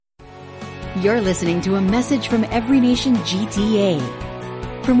You're listening to a message from Every Nation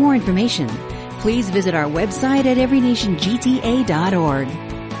GTA. For more information, please visit our website at everynationgta.org.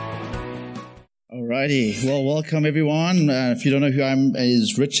 Alrighty, well, welcome everyone. If you don't know who I am,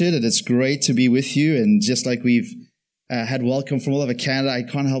 is Richard, and it's great to be with you. And just like we've had welcome from all over Canada, I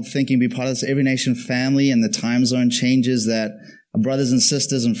can't help thinking, be part of this Every Nation family and the time zone changes that our brothers and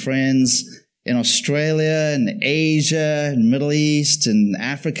sisters and friends in Australia and Asia and Middle East and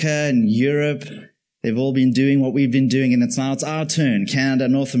Africa and Europe, they've all been doing what we've been doing, and it's our turn, Canada,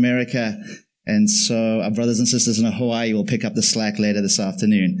 North America. And so our brothers and sisters in Hawaii will pick up the slack later this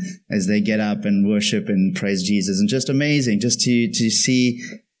afternoon as they get up and worship and praise Jesus. And just amazing just to see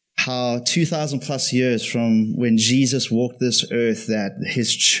how 2,000 plus years from when Jesus walked this earth, that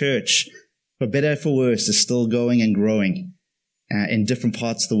his church, for better or for worse, is still going and growing in different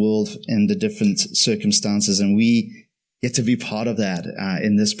parts of the world, in the different circumstances. And we get to be part of that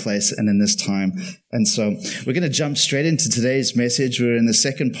in this place and in this time. And so we're going to jump straight into today's message. We're in the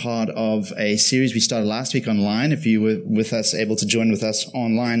second part of a series we started last week online, if you were with us, able to join with us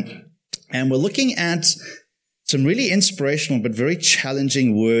online. And we're looking at some really inspirational but very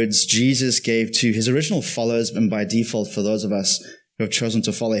challenging words Jesus gave to his original followers, and by default for those of us who have chosen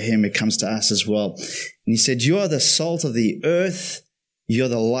to follow him, it comes to us as well. And he said, "You are the salt of the earth, you're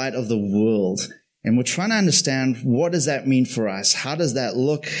the light of the world." And we're trying to understand, what does that mean for us? How does that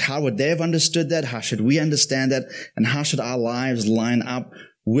look? How would they have understood that? How should we understand that? And how should our lives line up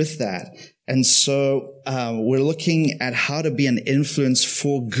with that? And so we're looking at how to be an influence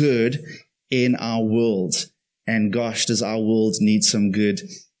for good in our world. And gosh, does our world need some good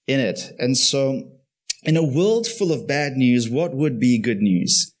in it? And so in a world full of bad news, what would be good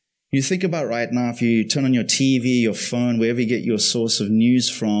news? You think about right now, if you turn on your TV, your phone, wherever you get your source of news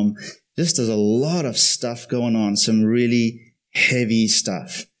from, just there's a lot of stuff going on, some really heavy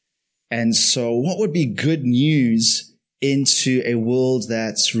stuff. And so what would be good news into a world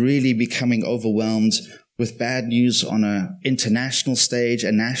that's really becoming overwhelmed with bad news on an international stage,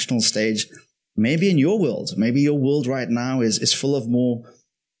 a national stage? Maybe in your world, maybe your world right now is full of more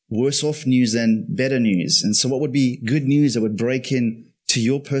worse off news than better news. And so what would be good news that would break in to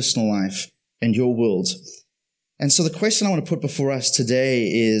your personal life and your world? And so the question I want to put before us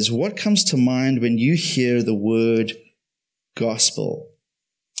today is, what comes to mind when you hear the word gospel?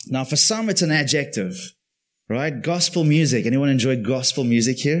 Now, for some, it's an adjective, right? Gospel music. Anyone enjoy gospel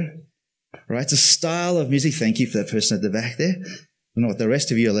music here? Right? It's a style of music. Thank you for that person at the back there. I don't know what the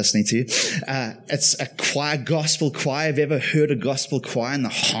rest of you are listening to. It's a choir, gospel choir. Have you ever heard a gospel choir? And the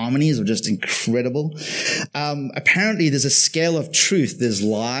harmonies are just incredible. Apparently, there's a scale of truth. There's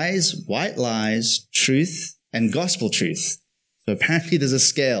lies, white lies, truth, and gospel truth. So apparently there's a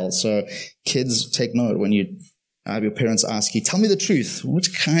scale. So kids, take note when you have your parents ask you, tell me the truth. Where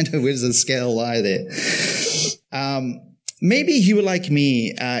does the scale lie there? Maybe you were like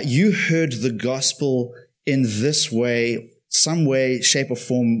me. You heard the gospel in this way, some way, shape, or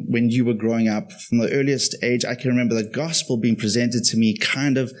form when you were growing up. From the earliest age, I can remember the gospel being presented to me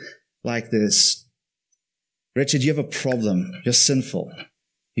kind of like this. Richard, you have a problem. You're sinful.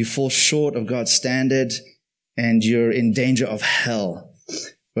 You fall short of God's standard, and you're in danger of hell.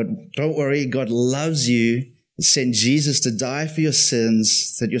 But don't worry, God loves you. He sent Jesus to die for your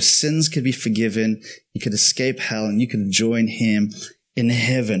sins, so that your sins could be forgiven, you could escape hell, and you could join him in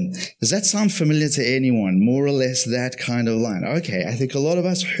heaven. Does that sound familiar to anyone? More or less that kind of line. Okay, I think a lot of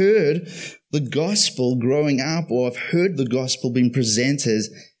us heard the gospel growing up, or have heard the gospel being presented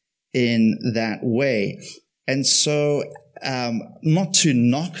in that way. And so, not to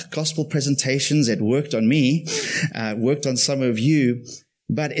knock gospel presentations, it worked on me, worked on some of you,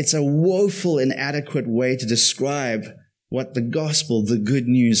 but it's a woeful, inadequate way to describe what the gospel, the good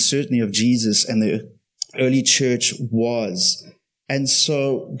news, certainly of Jesus and the early church was. And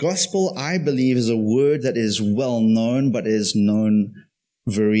so gospel, I believe, is a word that is well known, but is known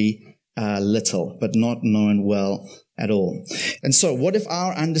very little, but not known well at all. And so what if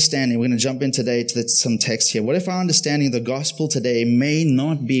our understanding, we're going to jump in today to some text here. What if our understanding of the gospel today may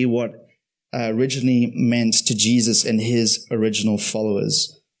not be what originally meant to Jesus and his original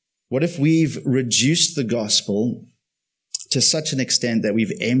followers? What if we've reduced the gospel to such an extent that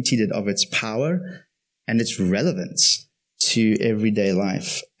we've emptied it of its power and its relevance to everyday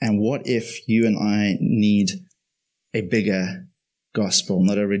life? And what if you and I need a bigger gospel,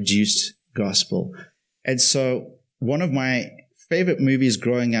 not a reduced gospel? And so one of my favorite movies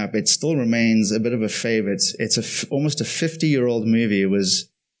growing up, it still remains a bit of a favorite. It's almost a 50-year-old movie. It was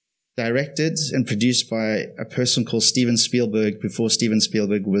directed and produced by a person called Steven Spielberg before Steven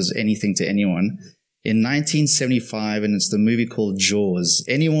Spielberg was anything to anyone. in 1975, and it's the movie called Jaws.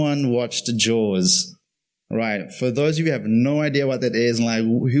 Anyone watched Jaws? Right. For those of you who have no idea what that is, and like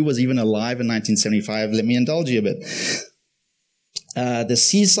who was even alive in 1975, let me indulge you a bit. The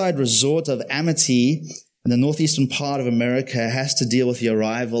seaside resort of Amity in the northeastern part of America has to deal with the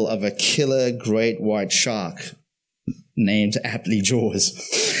arrival of a killer great white shark named aptly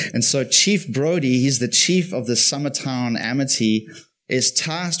Jaws. And so Chief Brody, he's the chief of the summer town Amity, is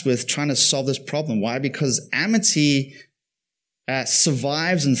tasked with trying to solve this problem. Why? Because Amity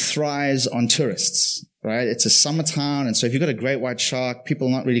survives and thrives on tourists, right? It's a summer town, and so if you've got a great white shark, people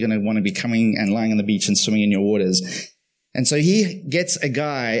are not really going to want to be coming and lying on the beach and swimming in your waters. And so he gets a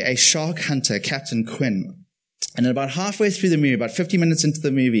guy, a shark hunter, Captain Quinn. And about halfway through the movie, about 50 minutes into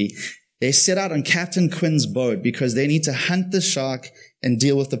the movie, they set out on Captain Quinn's boat because they need to hunt the shark and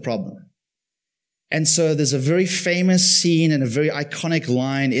deal with the problem. And so there's a very famous scene and a very iconic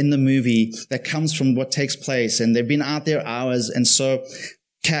line in the movie that comes from what takes place. And they've been out there hours. And so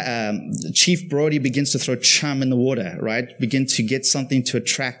Chief Brody begins to throw chum in the water, right? Begin to get something to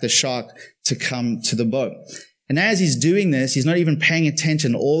attract the shark to come to the boat. And as he's doing this, he's not even paying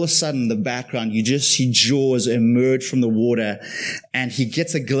attention. All of a sudden, in the background, you just see Jaws emerge from the water. And he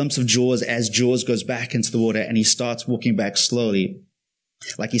gets a glimpse of Jaws as Jaws goes back into the water. And he starts walking back slowly,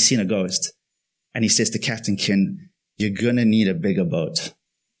 like he's seen a ghost. And he says to Captain Quinn, "You're going to need a bigger boat.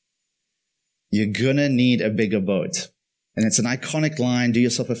 You're going to need a bigger boat." And it's an iconic line. Do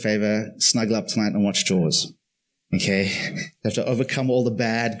yourself a favor, snuggle up tonight and watch Jaws. Okay? You have to overcome all the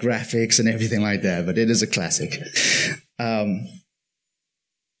bad graphics and everything like that, but it is a classic.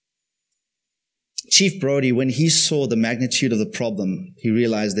 Chief Brody, when he saw the magnitude of the problem, he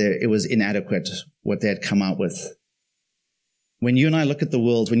realized that it was inadequate, what they had come out with. When you and I look at the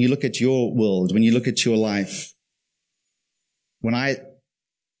world, when you look at your world, when you look at your life, when I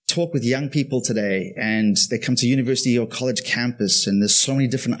talk with young people today and they come to university or college campus and there's so many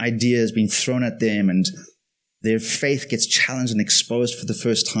different ideas being thrown at them and their faith gets challenged and exposed for the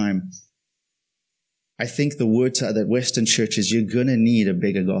first time, I think the word to that Western church is you're going to need a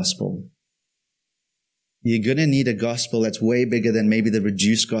bigger gospel. You're going to need a gospel that's way bigger than maybe the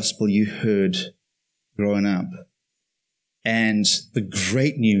reduced gospel you heard growing up. And the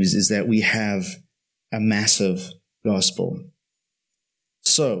great news is that we have a massive gospel.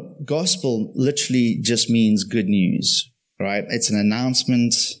 So gospel literally just means good news, right? It's an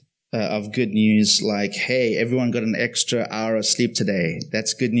announcement of good news like, hey, everyone got an extra hour of sleep today.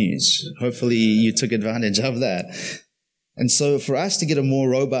 That's good news. Hopefully you took advantage of that. And so for us to get a more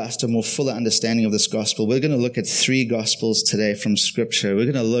robust, a more fuller understanding of this gospel, we're going to look at 3 gospels today from Scripture.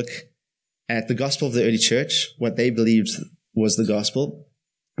 We're going to look at the gospel of the early church, what they believed was the gospel.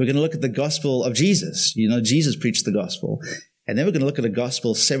 We're going to look at the gospel of Jesus. You know, Jesus preached the gospel. And then we're going to look at a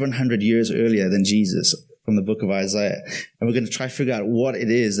gospel 700 years earlier than Jesus from the book of Isaiah. And we're going to try to figure out what it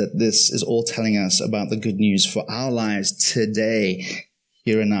is that this is all telling us about the good news for our lives today,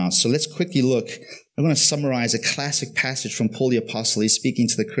 here and now. So let's quickly look. I'm going to summarize a classic passage from Paul the Apostle. He's speaking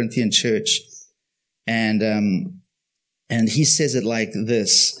to the Corinthian church. And he says it like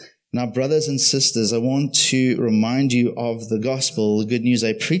this. Now, brothers and sisters, I want to remind you of the gospel, the good news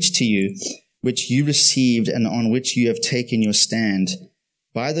I preached to you, which you received and on which you have taken your stand.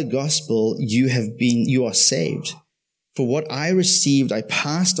 By the gospel you are saved. For what I received, I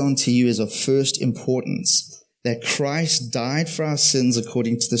passed on to you as of first importance, that Christ died for our sins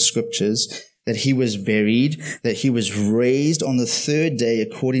according to the Scriptures, that he was buried, that he was raised on the 3rd day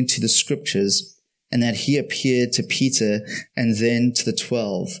according to the Scriptures, and that he appeared to Peter and then to the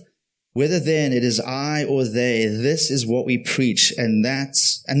 12. Whether then it is I or they, this is what we preach, and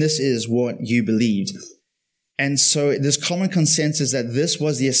this is what you believed. And so there's common consensus that this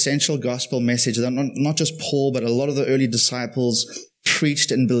was the essential gospel message that not just Paul, but a lot of the early disciples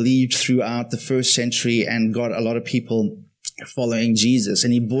preached and believed throughout the first century and got a lot of people following Jesus.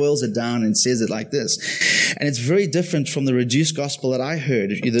 And he boils it down and says it like this. And it's very different from the reduced gospel that I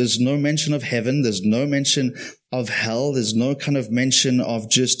heard. There's no mention of heaven. There's no mention of hell. There's no kind of mention of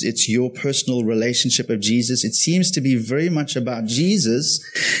just it's your personal relationship of Jesus. It seems to be very much about Jesus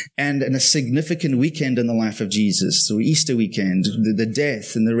and a significant weekend in the life of Jesus. So Easter weekend, the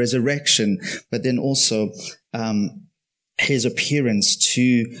death and the resurrection, but then also his appearance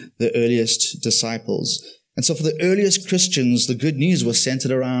to the earliest disciples. And so for the earliest Christians, the good news was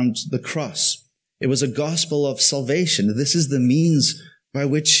centered around the cross. It was a gospel of salvation. This is the means by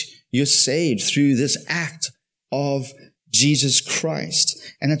which you're saved through this act of Jesus Christ.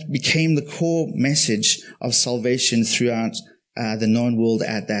 And it became the core message of salvation throughout the known world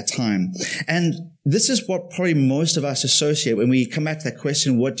at that time. And this is what probably most of us associate when we come back to that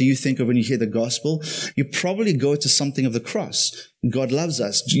question, what do you think of when you hear the gospel? You probably go to something of the cross. God loves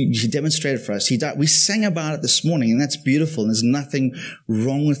us. He demonstrated for us. He died. We sang about it this morning, and that's beautiful. And there's nothing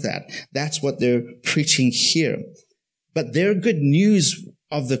wrong with that. That's what they're preaching here. But their good news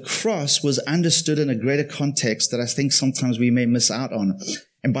of the cross was understood in a greater context that I think sometimes we may miss out on.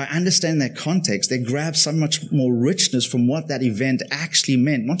 And by understanding that context, they grab so much more richness from what that event actually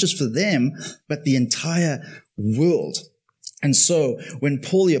meant, not just for them, but the entire world. And so when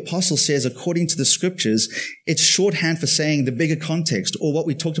Paul the Apostle says, according to the scriptures, it's shorthand for saying the bigger context, or what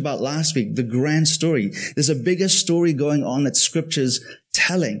we talked about last week, the grand story. There's a bigger story going on that scripture's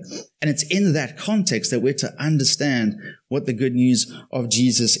telling. And it's in that context that we're to understand what the good news of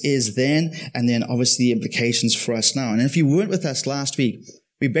Jesus is then, and then obviously the implications for us now. And if you weren't with us last week,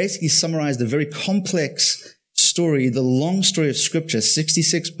 we basically summarized a very complex story, the long story of Scripture,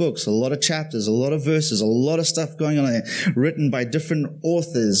 66 books, a lot of chapters, a lot of verses, a lot of stuff going on there, written by different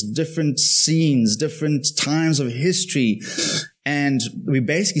authors, different scenes, different times of history. And we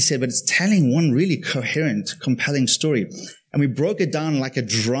basically said, but it's telling one really coherent, compelling story. And we broke it down like a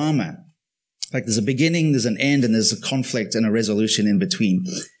drama. Like there's a beginning, there's an end, and there's a conflict and a resolution in between.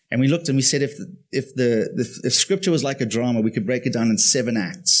 And we looked and we said if Scripture was like a drama, we could break it down in 7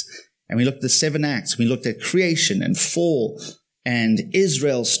 acts. And we looked at the 7 acts. We looked at creation and fall and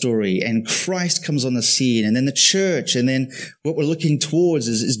Israel's story, and Christ comes on the scene, and then the church, and then what we're looking towards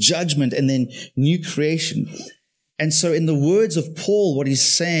is judgment, and then new creation. And so in the words of Paul, what he's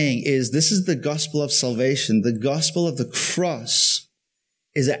saying is this is the gospel of salvation. The gospel of the cross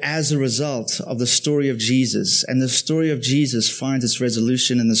is as a result of the story of Jesus. And the story of Jesus finds its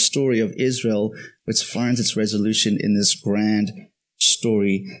resolution in the story of Israel, which finds its resolution in this grand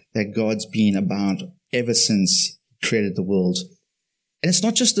story that God's been about ever since He created the world. And it's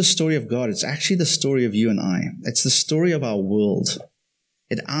not just the story of God, it's actually the story of you and I. It's the story of our world.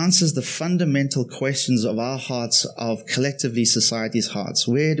 It answers the fundamental questions of our hearts, of collectively society's hearts.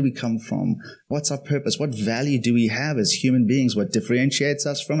 Where do we come from? What's our purpose? What value do we have as human beings? What differentiates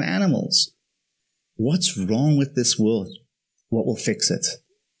us from animals? What's wrong with this world? What will fix it?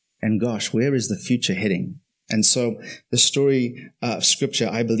 And gosh, where is the future heading? And so the story of Scripture,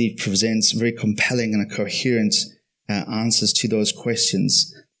 I believe, presents very compelling and coherent answers to those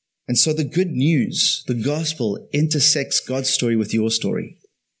questions. And so the good news, the gospel, intersects God's story with your story.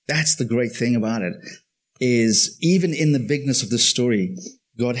 That's the great thing about it, is even in the bigness of the story,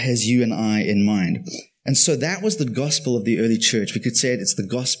 God has you and I in mind. And so that was the gospel of the early church. We could say it's the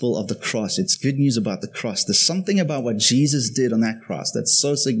gospel of the cross. It's good news about the cross. There's something about what Jesus did on that cross that's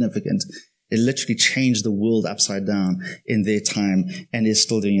so significant. It literally changed the world upside down in their time and is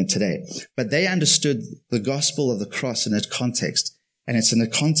still doing it today. But they understood the gospel of the cross in its context. And it's in the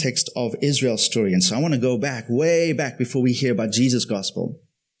context of Israel's story. And so I want to go back, way back before we hear about Jesus' gospel.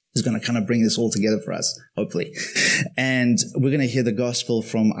 He's going to kind of bring this all together for us, hopefully. And we're going to hear the gospel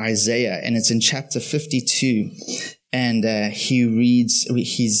from Isaiah, and it's in chapter 52. And he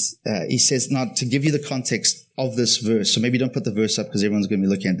says, now to give you the context of this verse, so maybe don't put the verse up because everyone's going to be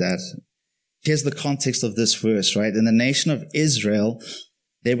looking at that. Here's the context of this verse, right? In the nation of Israel,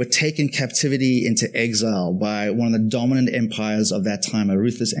 they were taken captivity into exile by one of the dominant empires of that time, a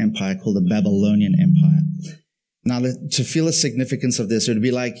ruthless empire called the Babylonian Empire. Now, to feel the significance of this, it would be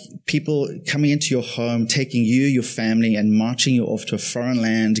like people coming into your home, taking you, your family, and marching you off to a foreign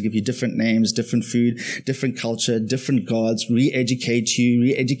land to give you different names, different food, different culture, different gods, re-educate you,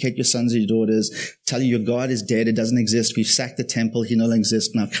 re-educate your sons and your daughters, tell you your God is dead, it doesn't exist, we've sacked the temple, he no longer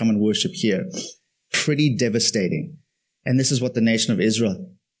exists, now come and worship here. Pretty devastating. And this is what the nation of Israel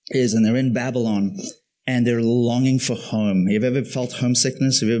is, and they're in Babylon. And they're longing for home. Have you ever felt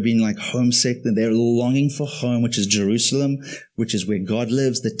homesickness? Have you ever been like homesick? They're longing for home, which is Jerusalem, which is where God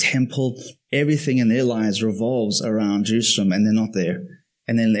lives, the temple. Everything in their lives revolves around Jerusalem, and they're not there.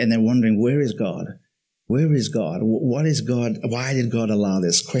 And they're wondering, where is God? Where is God? What is God? Why did God allow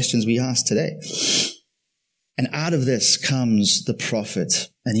this? Questions we ask today. And out of this comes the prophet,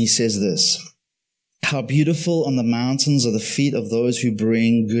 and he says this: how beautiful on the mountains are the feet of those who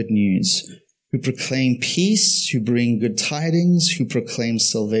bring good news, who proclaim peace, who bring good tidings, who proclaim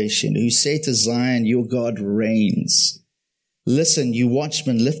salvation, who say to Zion, your God reigns. Listen, you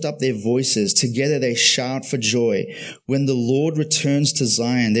watchmen, lift up their voices. Together they shout for joy. When the Lord returns to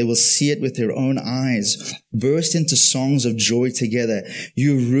Zion, they will see it with their own eyes. Burst into songs of joy together,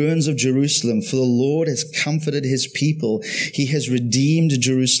 you ruins of Jerusalem, for the Lord has comforted his people. He has redeemed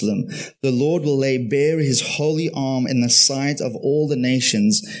Jerusalem. The Lord will lay bare his holy arm in the sight of all the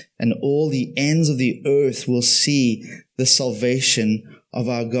nations, and all the ends of the earth will see the salvation of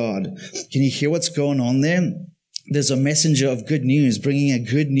our God. Can you hear what's going on there? There's a messenger of good news bringing a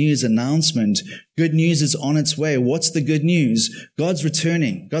good news announcement. Good news is on its way. What's the good news? God's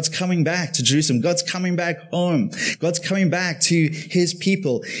returning. God's coming back to Jerusalem. God's coming back home. God's coming back to his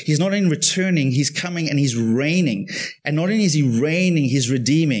people. He's not only returning, he's coming and he's reigning. And not only is he reigning, he's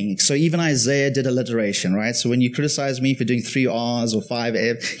redeeming. So even Isaiah did alliteration, right? So when you criticize me for doing 3 R's or 5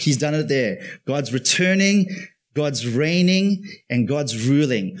 F's, he's done it there. God's returning, God's reigning, and God's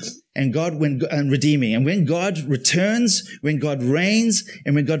ruling. And redeeming. And when God returns, when God reigns,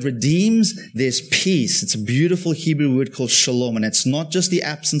 and when God redeems, there's peace. It's a beautiful Hebrew word called shalom. And it's not just the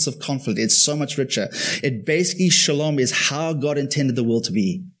absence of conflict. It's so much richer. It basically, shalom is how God intended the world to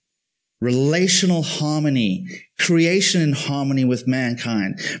be. Relational harmony, creation in harmony with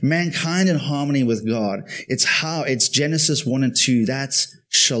mankind in harmony with God. It's Genesis 1 and 2. That's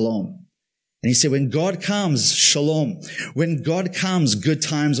shalom. And he said, when God comes, shalom. When God comes, good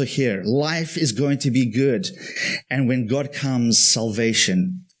times are here. Life is going to be good. And when God comes,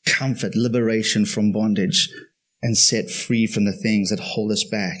 salvation, comfort, liberation from bondage, and set free from the things that hold us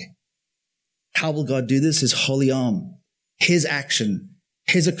back. How will God do this? His holy arm, his action,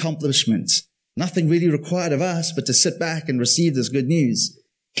 his accomplishments. Nothing really required of us but to sit back and receive this good news.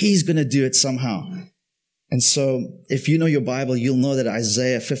 He's going to do it somehow. And so if you know your Bible, you'll know that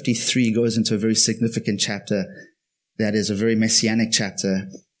Isaiah 53 goes into a very significant chapter that is a very messianic chapter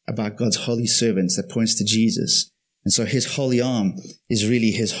about God's holy servants that points to Jesus. And so his holy arm is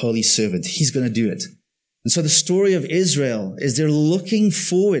really his holy servant. He's going to do it. And so the story of Israel is they're looking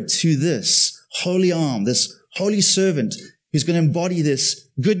forward to this holy arm, this holy servant who's going to embody this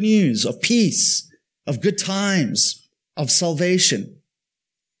good news of peace, of good times, of salvation.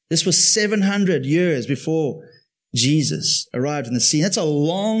 This was 700 years before Jesus arrived in the scene. That's a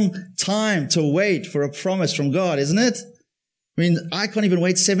long time to wait for a promise from God, isn't it? I mean, I can't even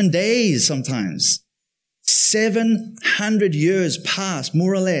wait 7 days sometimes. 700 years passed,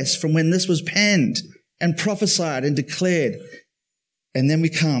 more or less, from when this was penned and prophesied and declared. And then we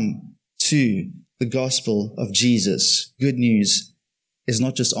come to the gospel of Jesus. Good news is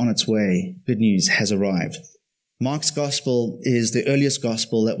not just on its way. Good news has arrived. Mark's gospel is the earliest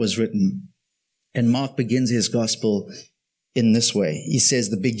gospel that was written. And Mark begins his gospel in this way. He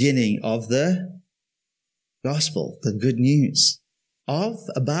says the beginning of the gospel, the good news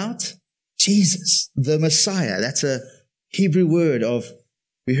about Jesus, the Messiah. That's a Hebrew word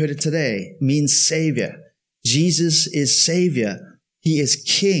we heard it today, means Savior. Jesus is Savior. He is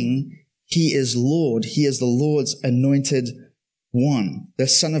King. He is Lord. He is the Lord's anointed one, the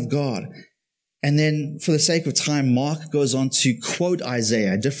Son of God. And then, for the sake of time, Mark goes on to quote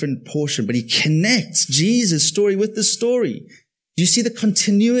Isaiah, a different portion, but he connects Jesus' story with the story. Do you see the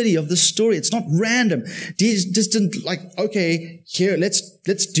continuity of the story? It's not random. Jesus just didn't okay, here,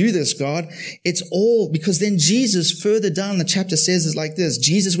 let's do this, God. It's all, because then Jesus, further down the chapter says it's like this.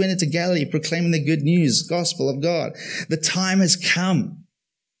 Jesus went into Galilee proclaiming the good news, gospel of God. The time has come.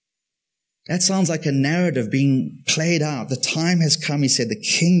 That sounds like a narrative being played out. The time has come, he said, the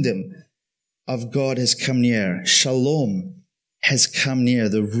kingdom of God has come near. Shalom has come near.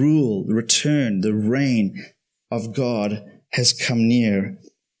 The rule, the return, the reign of God has come near.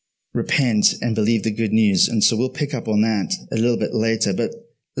 Repent and believe the good news. And so we'll pick up on that a little bit later. But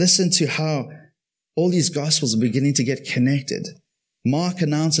listen to how all these gospels are beginning to get connected. Mark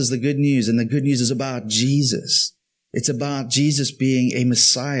announces the good news, and the good news is about Jesus. It's about Jesus being a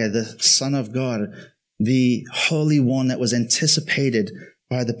Messiah, the Son of God, the Holy One that was anticipated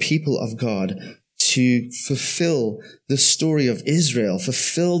by the people of God to fulfill the story of Israel,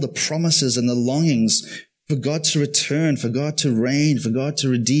 fulfill the promises and the longings for God to return, for God to reign, for God to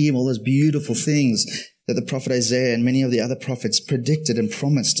redeem, all those beautiful things that the prophet Isaiah and many of the other prophets predicted and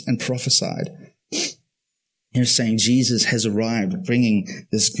promised and prophesied. You're saying Jesus has arrived, bringing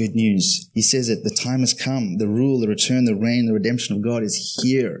this good news. He says it, the time has come, the rule, the return, the reign, the redemption of God is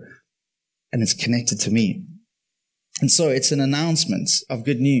here, and it's connected to me. And so it's an announcement of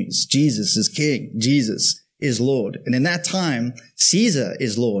good news. Jesus is King. Jesus is Lord. And in that time, Caesar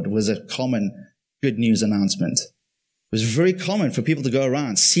is Lord was a common good news announcement. It was very common for people to go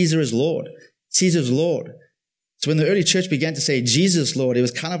around. Caesar is Lord. Caesar's Lord. So when the early church began to say Jesus Lord, it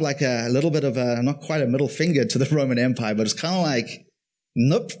was kind of like a little bit of not quite a middle finger to the Roman Empire, but it's kind of like,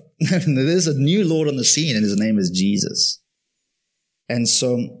 nope, there's a new Lord on the scene and his name is Jesus. And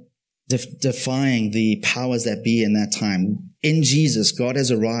so defying the powers that be in that time. In Jesus, God has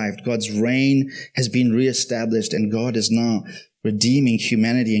arrived. God's reign has been reestablished, and God is now redeeming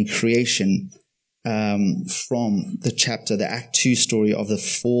humanity and creation from the Act 2 story of the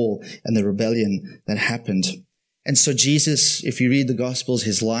fall and the rebellion that happened. And so Jesus, if you read the Gospels,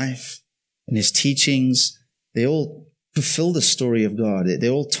 his life and his teachings, they all fulfill the story of God. They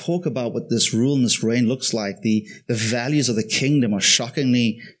all talk about what this rule and this reign looks like. The values of the kingdom are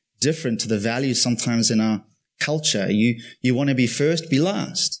shockingly different to the values sometimes in our culture. You want to be first, be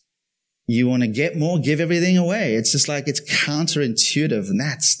last. You want to get more, give everything away. It's just like it's counterintuitive, and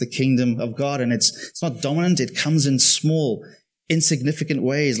that's the kingdom of God. And it's not dominant. It comes in small, insignificant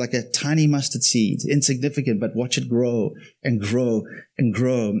ways, like a tiny mustard seed. Insignificant, but watch it grow and grow and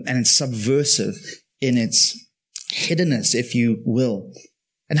grow. And it's subversive in its hiddenness, if you will.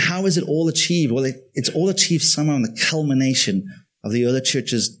 And how is it all achieved? Well, it's all achieved somehow in the culmination of the early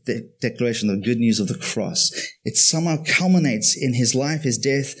church's declaration, the good news of the cross. It somehow culminates in his life, his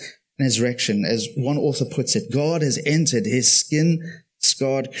death, and his resurrection. As one author puts it, God has entered his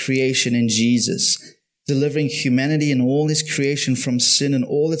skin-scarred creation in Jesus, delivering humanity and all his creation from sin and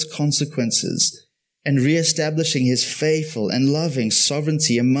all its consequences, and reestablishing his faithful and loving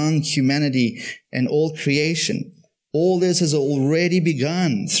sovereignty among humanity and all creation. All this has already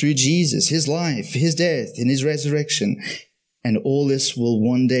begun through Jesus, his life, his death, and his resurrection. And all this will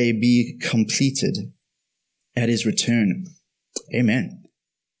one day be completed at his return. Amen.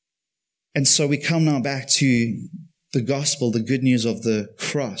 And so we come now back to the gospel, the good news of the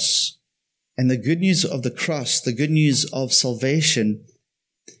cross. And the good news of the cross, the good news of salvation,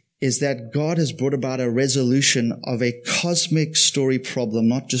 is that God has brought about a resolution of a cosmic story problem,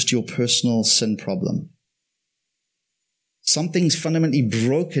 not just your personal sin problem. Something's fundamentally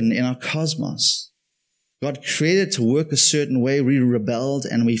broken in our cosmos. God created to work a certain way. We rebelled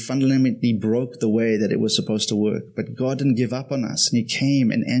and we fundamentally broke the way that it was supposed to work. But God didn't give up on us, and he came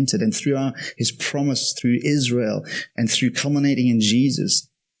and entered. And through his promise, through Israel, and through culminating in Jesus,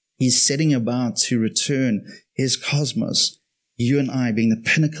 he's setting about to return his cosmos, you and I being the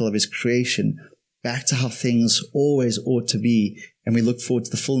pinnacle of his creation, back to how things always ought to be. And we look forward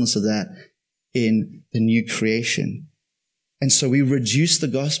to the fullness of that in the new creation. And so we reduce the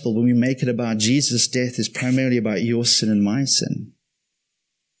gospel when we make it about Jesus' death is primarily about your sin and my sin.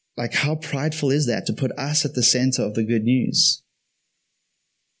 Like, how prideful is that, to put us at the center of the good news?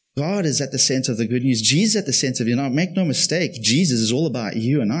 God is at the center of the good news. Jesus is at the center of you. Now, make no mistake, Jesus is all about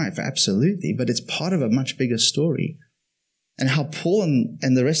you and I, absolutely, but it's part of a much bigger story. And how Paul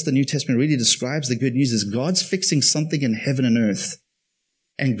and the rest of the New Testament really describes the good news is God's fixing something in heaven and earth.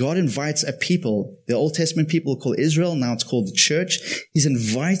 And God invites a people, the Old Testament people called Israel, now it's called the church. He's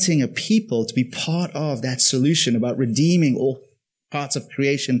inviting a people to be part of that solution about redeeming all parts of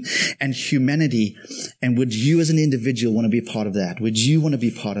creation and humanity. And would you as an individual want to be a part of that? Would you want to be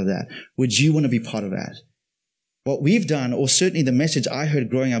part of that? Would you want to be part of that? What we've done, or certainly the message I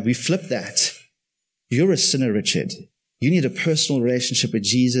heard growing up, we flipped that. You're a sinner, Richard. You need a personal relationship with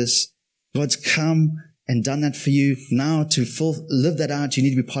Jesus. God's come and done that for you. Now to live that out, you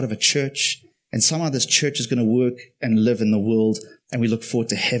need to be part of a church. And somehow this church is going to work and live in the world. And we look forward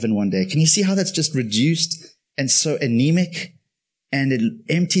to heaven one day. Can you see how that's just reduced and so anemic? And it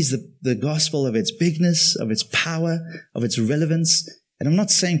empties the gospel of its bigness, of its power, of its relevance. And I'm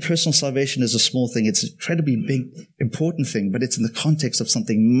not saying personal salvation is a small thing. It's an incredibly big, important thing, but it's in the context of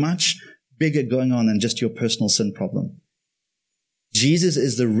something much bigger going on than just your personal sin problem. Jesus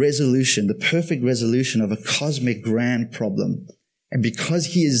is the resolution, the perfect resolution of a cosmic grand problem. And because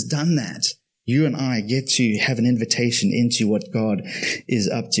he has done that, you and I get to have an invitation into what God is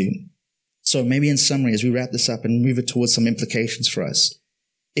up to. So maybe in summary, as we wrap this up and move it towards some implications for us,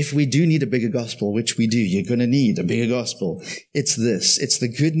 if we do need a bigger gospel, which we do, you're going to need a bigger gospel. It's this. It's the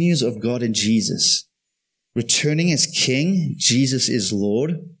good news of God in Jesus. Returning as King, Jesus is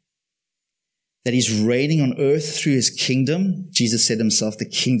Lord. That he's reigning on earth through his kingdom. Jesus said himself, the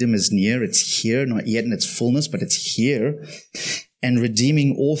kingdom is near. It's here, not yet in its fullness, but it's here. And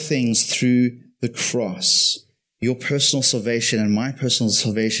redeeming all things through the cross. Your personal salvation and my personal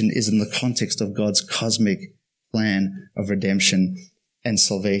salvation is in the context of God's cosmic plan of redemption and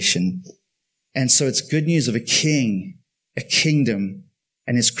salvation. And so it's good news of a king, a kingdom,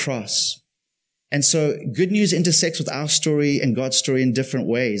 and his cross. And so good news intersects with our story and God's story in different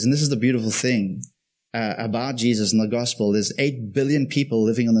ways. And this is the beautiful thing about Jesus and the gospel. There's 8 billion people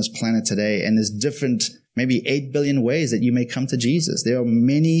living on this planet today, and there's different, maybe 8 billion ways that you may come to Jesus. There are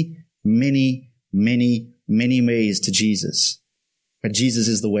many, many, many, many ways to Jesus. But Jesus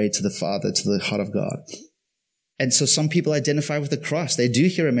is the way to the Father, to the heart of God. And so some people identify with the cross. They do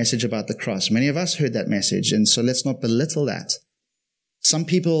hear a message about the cross. Many of us heard that message, and so let's not belittle that. Some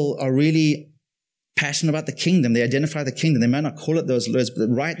people are really passionate about the kingdom. They identify the kingdom. They might not call it those words, but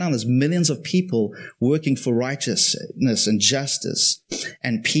right now there's millions of people working for righteousness and justice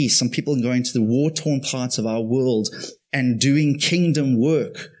and peace. Some people going to the war-torn parts of our world and doing kingdom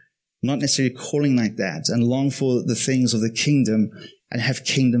work, not necessarily calling like that, and long for the things of the kingdom and have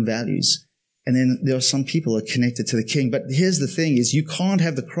kingdom values. And then there are some people who are connected to the king. But here's the thing is you can't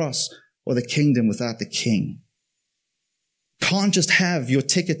have the cross or the kingdom without the king. You can't just have your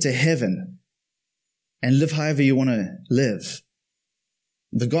ticket to heaven and live however you want to live.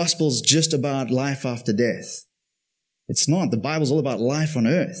 The gospel's just about life after death. It's not. The Bible's all about life on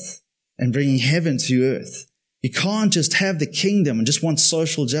earth and bringing heaven to earth. You can't just have the kingdom and just want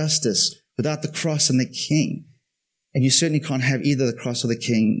social justice without the cross and the king. And you certainly can't have either the cross or the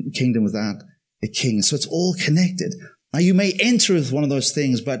kingdom without the king. So it's all connected. Now you may enter with one of those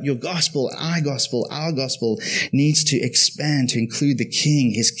things, but your gospel, our gospel needs to expand to include the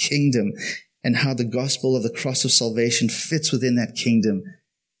king, his kingdom, and how the gospel of the cross of salvation fits within that kingdom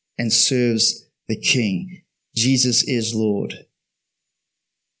and serves the king. Jesus is Lord.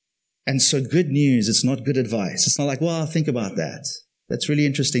 And so good news, it's not good advice. It's not like, well, I'll think about that. That's really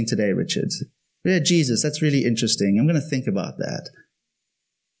interesting today, Richard. Yeah, Jesus, that's really interesting. I'm going to think about that.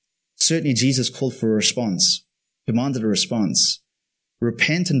 Certainly Jesus called for a response, demanded a response.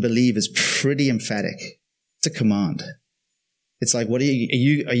 Repent and believe is pretty emphatic. It's a command. It's like, what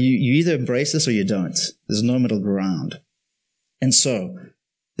you either embrace this or you don't. There's no middle ground. And so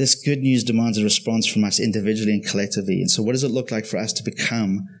this good news demands a response from us individually and collectively. And so what does it look like for us to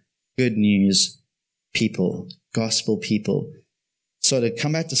become good news people, gospel people? So to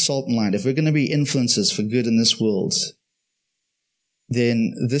come back to salt and light, if we're going to be influencers for good in this world,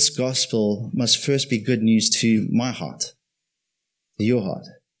 then this gospel must first be good news to my heart, to your heart.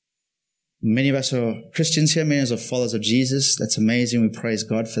 Many of us are Christians here, many of us are followers of Jesus. That's amazing. We praise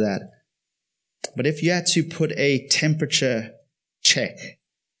God for that. But if you had to put a temperature check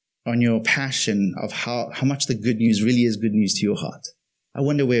on your passion of how much the good news really is good news to your heart, I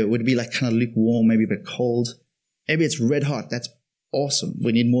wonder where it would be, like kind of lukewarm, maybe a bit cold. Maybe it's red hot. That's awesome.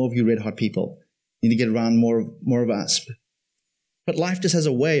 We need more of you red hot people. We need to get around more of us. But life just has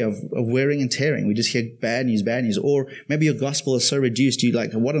a way of wearing and tearing. We just hear bad news. Or maybe your gospel is so reduced, you're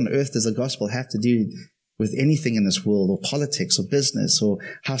like, what on earth does the gospel have to do with anything in this world, or politics, or business, or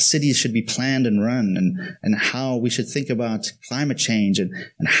how cities should be planned and run, and how we should think about climate change, and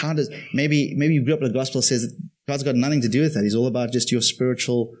how does, maybe you grew up with a gospel that says God's got nothing to do with that. He's all about just your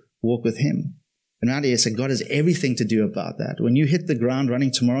spiritual walk with him. And reality is that God has everything to do about that. When you hit the ground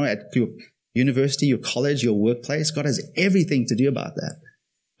running tomorrow at your university, your college, your workplace, God has everything to do about that.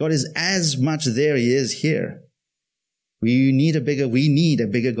 God is as much there he is here. We need a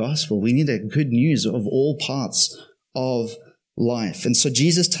bigger gospel. We need a good news of all parts of life. And so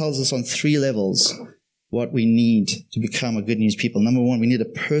Jesus tells us on 3 levels what we need to become a good news people. Number 1, we need a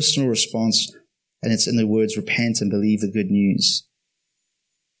personal response, and it's in the words, repent and believe the good news.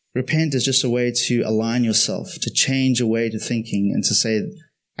 Repent is just a way to align yourself, to change a way to thinking, and to say,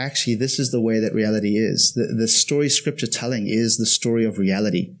 actually, this is the way that reality is. The story Scripture telling is the story of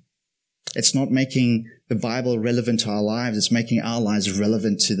reality. It's not making the Bible relevant to our lives. It's making our lives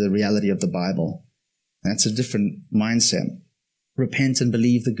relevant to the reality of the Bible. That's a different mindset. Repent and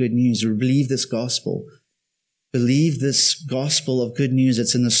believe the good news. Believe this gospel. Believe this gospel of good news.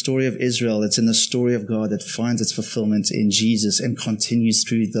 It's in the story of Israel. It's in the story of God that finds its fulfillment in Jesus and continues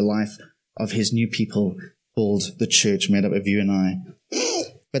through the life of his new people called the church, made up of you and I.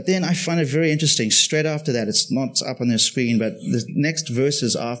 But then I find it very interesting. Straight after that, it's not up on the screen, but the next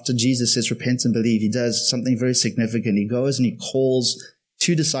verses after Jesus says, repent and believe, he does something very significant. He goes and he calls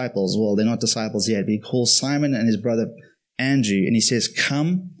 2 disciples. Well, they're not disciples yet, but he calls Simon and his brother Andrew, and he says,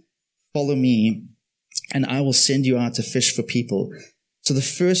 come, follow me, and I will send you out to fish for people. So the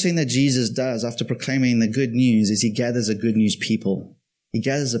first thing that Jesus does after proclaiming the good news is he gathers a good news people. He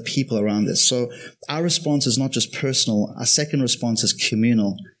gathers a people around this. So our response is not just personal. Our second response is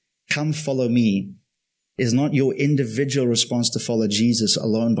communal. Come follow me is not your individual response to follow Jesus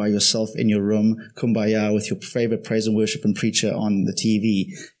alone by yourself in your room, kumbaya, with your favorite praise and worship and preacher on the TV.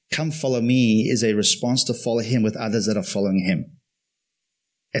 Come follow me is a response to follow him with others that are following him.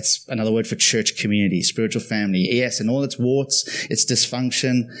 It's another word for church community, spiritual family. Yes, in all its warts, its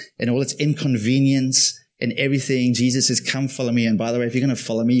dysfunction, in all its inconvenience, and everything, Jesus says, come follow me. And by the way, if you're going to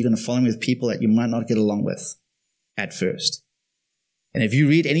follow me, you're going to follow me with people that you might not get along with at first. And if you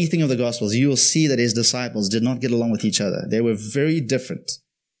read anything of the Gospels, you will see that his disciples did not get along with each other. They were very different,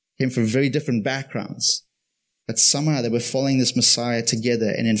 came from very different backgrounds. But somehow they were following this Messiah together.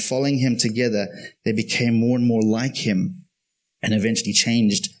 And in following him together, they became more and more like him and eventually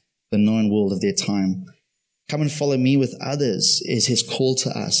changed the known world of their time. Come and follow me with others is his call to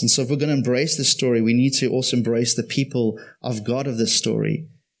us. And so if we're going to embrace this story, we need to also embrace the people of God of this story,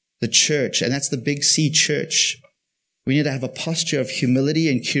 the church, and that's the big C, church. We need to have a posture of humility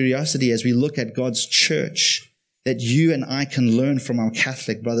and curiosity as we look at God's church, that you and I can learn from our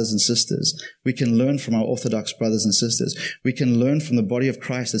Catholic brothers and sisters. We can learn from our Orthodox brothers and sisters. We can learn from the body of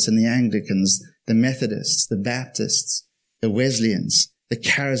Christ that's in the Anglicans, the Methodists, the Baptists, the Wesleyans, the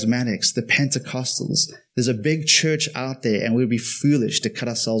Charismatics, the Pentecostals. There's a big church out there, and we'd be foolish to cut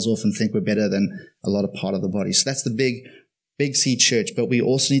ourselves off and think we're better than a lot of part of the body. So that's the big C church, but we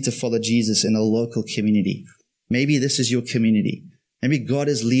also need to follow Jesus in a local community. Maybe this is your community. Maybe God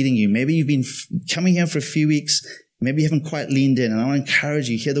is leading you. Maybe you've been coming here for a few weeks. Maybe you haven't quite leaned in. And I want to encourage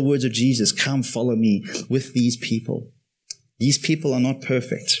you, hear the words of Jesus. Come follow me with these people. These people are not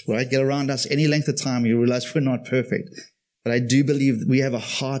perfect, right? Get around us any length of time, you realize we're not perfect. But I do believe we have a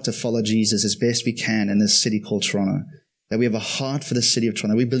heart to follow Jesus as best we can in this city called Toronto. That we have a heart for the city of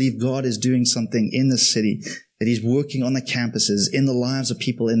Toronto. We believe God is doing something in this city, that he's working on the campuses, in the lives of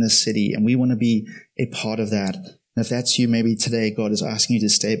people in this city. And we want to be a part of that. And if that's you, maybe today God is asking you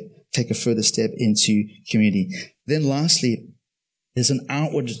to take a further step into community. Then lastly, there's an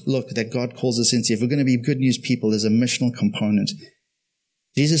outward look that God calls us into. If we're going to be good news people, there's a missional component.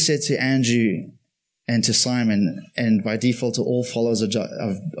 Jesus said to Andrew and to Simon, and by default to all followers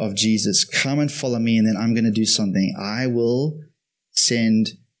of Jesus, come and follow me, and then I'm going to do something. I will send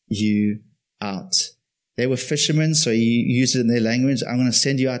you out. They were fishermen, so you use it in their language. I'm going to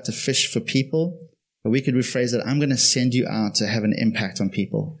send you out to fish for people. But we could rephrase it, I'm going to send you out to have an impact on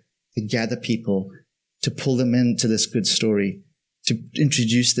people, to gather people, to pull them into this good story, to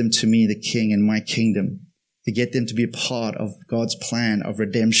introduce them to me, the King, and my kingdom, to get them to be a part of God's plan of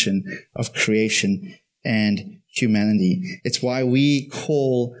redemption, of creation, and humanity. It's why we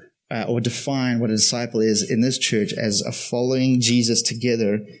call or define what a disciple is in this church as a following Jesus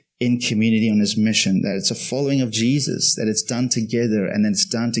together in community on his mission, that it's a following of Jesus, that it's done together, and then it's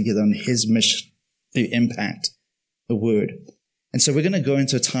done together on his mission to impact the word. And so we're going to go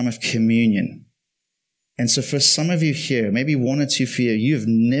into a time of communion. And so for some of you here, maybe one or two for you, you've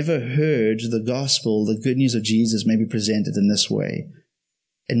never heard the gospel, the good news of Jesus maybe presented in this way.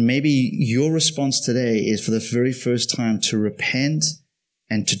 And maybe your response today is for the very first time to repent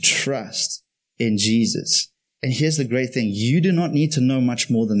and to trust in Jesus. And here's the great thing. You do not need to know much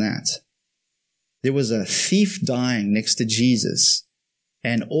more than that. There was a thief dying next to Jesus,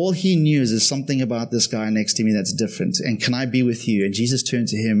 and all he knew is there's something about this guy next to me that's different. And can I be with you? And Jesus turned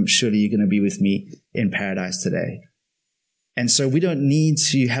to him, surely you're going to be with me in paradise today. And so we don't need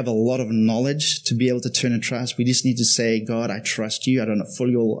to have a lot of knowledge to be able to turn and trust. We just need to say, God, I trust you. I don't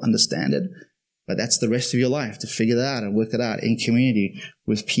fully understand it, but that's the rest of your life, to figure that out and work it out in community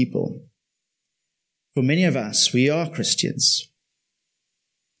with people. For many of us, we are Christians.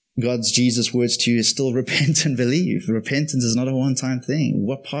 God's Jesus' words to you is still repent and believe. Repentance is not a one-time thing.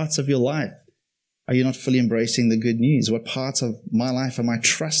 What parts of your life are you not fully embracing the good news? What parts of my life am I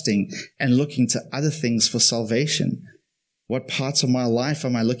trusting and looking to other things for salvation? What parts of my life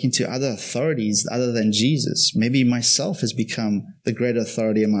am I looking to other authorities other than Jesus? Maybe myself has become the greater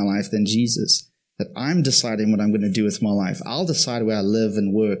authority in my life than Jesus, that I'm deciding what I'm going to do with my life. I'll decide where I live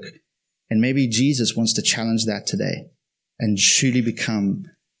and work. And maybe Jesus wants to challenge that today and truly become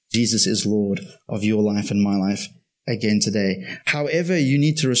Jesus is Lord of your life and my life again today. However you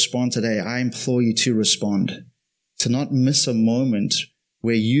need to respond today, I implore you to respond, to not miss a moment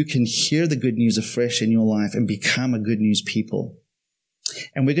where you can hear the good news afresh in your life and become a good news people.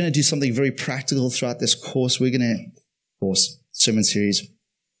 And we're going to do something very practical throughout this course. Sermon series.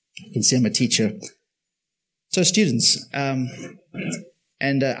 You can see I'm a teacher. So students,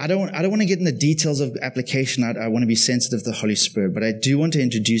 And I don't want to get in the details of application. I want to be sensitive to the Holy Spirit, but I do want to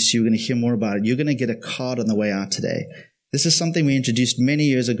introduce you. We're going to hear more about it. You're going to get a card on the way out today. This is something we introduced many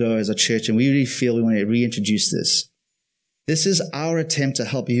years ago as a church, and we really feel we want to reintroduce this. This is our attempt to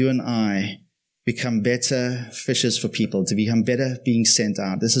help you and I become better fishers for people, to become better being sent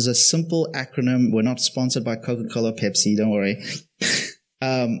out. This is a simple acronym. We're not sponsored by Coca-Cola, Pepsi, don't worry.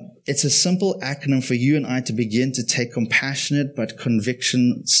 It's a simple acronym for you and I to begin to take compassionate but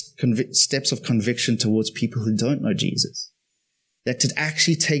steps of conviction towards people who don't know Jesus. That to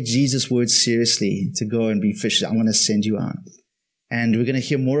actually take Jesus' words seriously, to go and be fishers. I'm going to send you out. And we're going to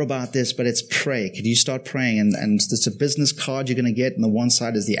hear more about this, but it's pray. Could you start praying? And it's a business card you're going to get. And the one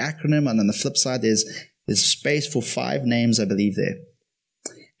side is the acronym. And on the flip side, there's space for 5 names, I believe, there.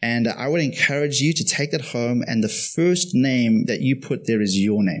 And I would encourage you to take it home, and the first name that you put there is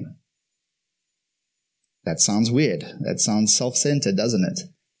your name. That sounds weird. That sounds self-centered, doesn't it?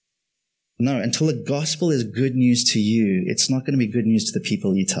 No, until the gospel is good news to you, it's not going to be good news to the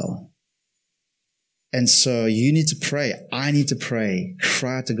people you tell. And so you need to pray. I need to pray.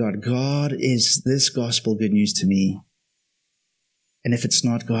 Cry out to God. God, is this gospel good news to me? And if it's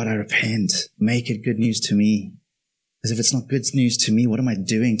not, God, I repent. Make it good news to me. Because if it's not good news to me, what am I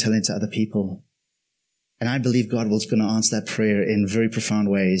doing telling it to other people? And I believe God was going to answer that prayer in very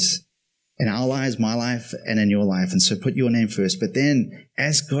profound ways. In our lives, my life, and in your life. And so put your name first. But then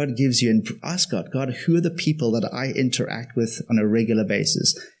as God gives you, and ask God, God, who are the people that I interact with on a regular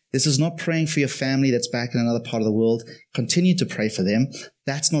basis? This is not praying for your family that's back in another part of the world. Continue to pray for them.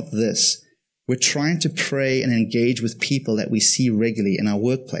 That's not this. We're trying to pray and engage with people that we see regularly in our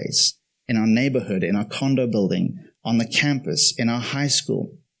workplace, in our neighborhood, in our condo building, on the campus, in our high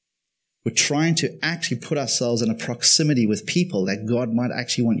school. We're trying to actually put ourselves in a proximity with people that God might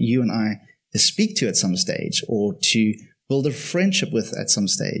actually want you and I to speak to at some stage, or to build a friendship with at some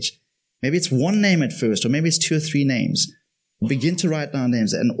stage. Maybe it's one name at first, or maybe it's 2 or 3 names. Begin to write down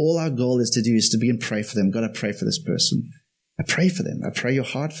names, and all our goal is to do is to begin to pray for them. God, I pray for this person. I pray for them. I pray your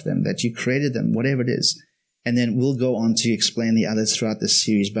heart for them, that you created them, whatever it is. And then we'll go on to explain the others throughout this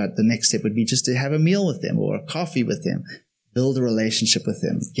series, but the next step would be just to have a meal with them or a coffee with them. Build a relationship with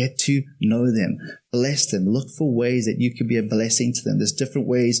them. Get to know them. Bless them. Look for ways that you could be a blessing to them. There's different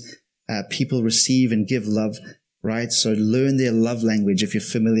ways people receive and give love, right? So learn their love language if you're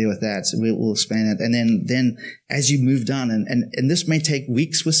familiar with that. So we'll explain that. And then as you move down, and this may take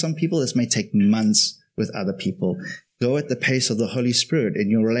weeks with some people, this may take months with other people. Go at the pace of the Holy Spirit in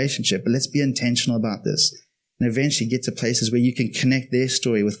your relationship, but let's be intentional about this. And eventually get to places where you can connect their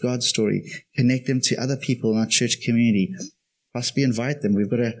story with God's story, connect them to other people in our church community. Possibly invite them. We've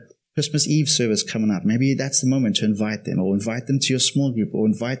got a Christmas Eve service coming up. Maybe that's the moment to invite them, or invite them to your small group, or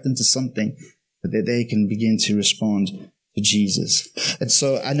invite them to something that they can begin to respond to Jesus. And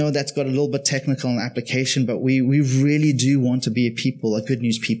so I know that's got a little bit technical in application, but we really do want to be a people, a good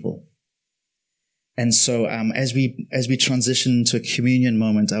news people. And so as we transition to a communion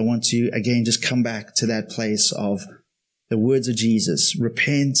moment, I want to again just come back to that place of the words of Jesus.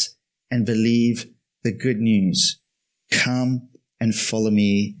 Repent and believe the good news. Come and follow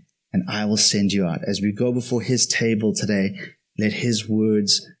me, and I will send you out. As we go before his table today, let his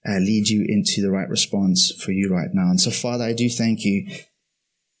words lead you into the right response for you right now. And so, Father, I do thank you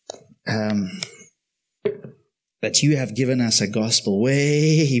that you have given us a gospel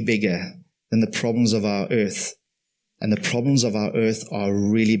way bigger than the problems of our earth. And the problems of our earth are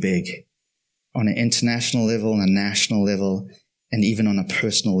really big on an international level, on a national level, and even on a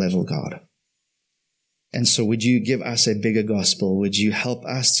personal level, God. And so would you give us a bigger gospel? Would you help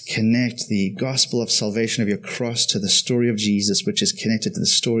us connect the gospel of salvation of your cross to the story of Jesus, which is connected to the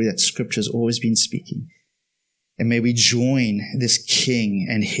story that Scripture has always been speaking? And may we join this King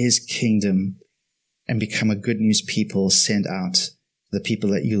and his kingdom and become a good news people sent out to the people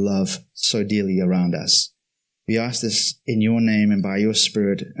that you love so dearly around us. We ask this in your name and by your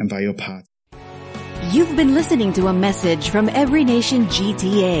Spirit and by your power. You've been listening to a message from Every Nation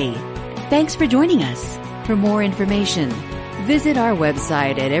GTA. Thanks for joining us. For more information, visit our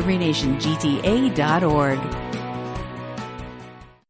website at everynationgta.org.